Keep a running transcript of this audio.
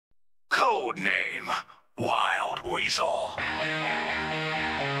Code name, Wild Weasel.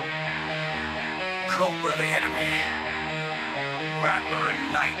 Cobra the enemy. Rattler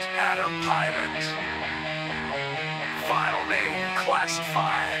and Night Adder pilot. File name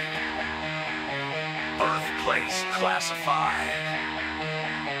classified. Birthplace classified.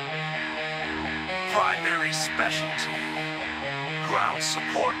 Primary specialty, ground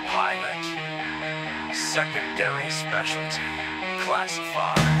support pilot. Secondary specialty,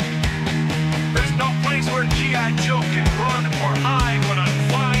 classified. There's no place where G.I. Joe can run or hide when I'm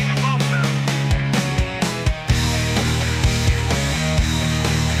flying above them.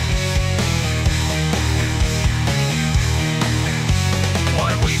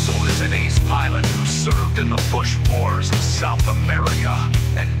 Wild Weasel is an ace pilot who served in the bush wars of South America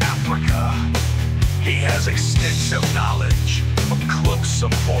and Africa. He has extensive knowledge of close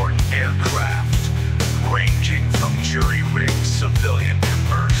support aircraft, ranging from jury-rigged civilian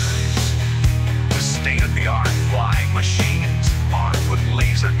conversions to state-of-the-art flying machines armed with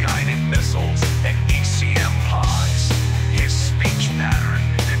laser-guided missiles and ECM pods. His speech pattern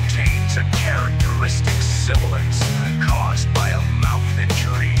contains a characteristic sibilance caused by a mouth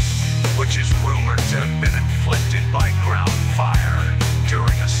injury, which is rumored to have been inflicted by ground fire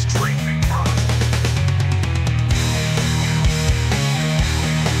during a strafing run.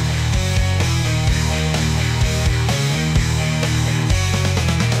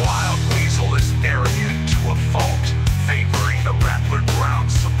 Arrogant to a fault, favoring the Rattler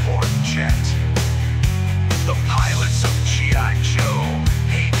ground support jet. The pilots of G.I. Joe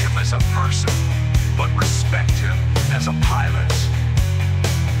hate him as a person, but respect him as a pilot.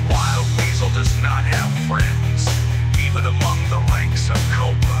 Wild Weasel does not have friends, even among the ranks of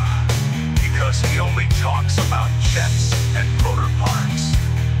Cobra, because he only talks about jets and motor parts,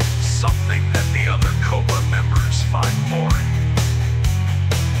 something that the other Cobra members find boring.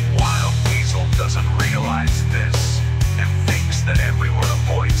 Wild Weasel doesn't realize this and thinks that everyone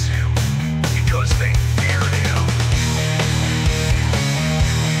avoids him because they fear him.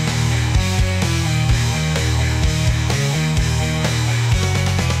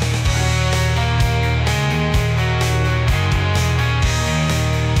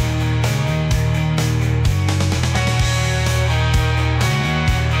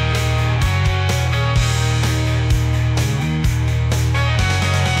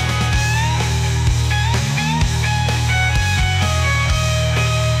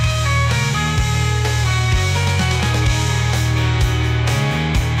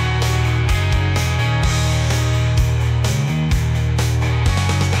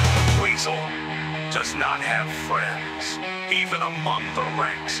 Does not have friends, even among the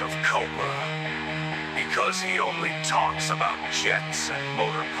ranks of Cobra, because he only talks about jets and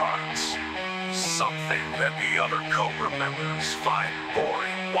motor parts, something that the other Cobra members find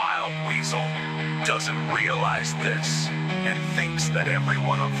boring. Wild Weasel doesn't realize this and thinks that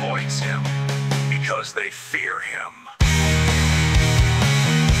everyone avoids him because they fear him.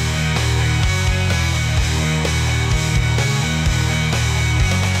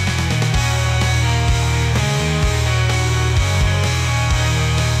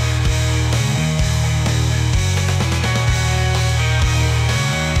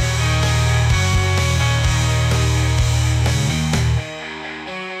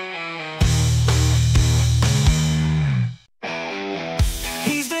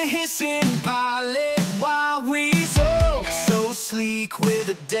 Pilot, Wild Weasel, so sleek with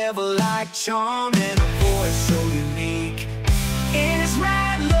a devil-like charm and a voice so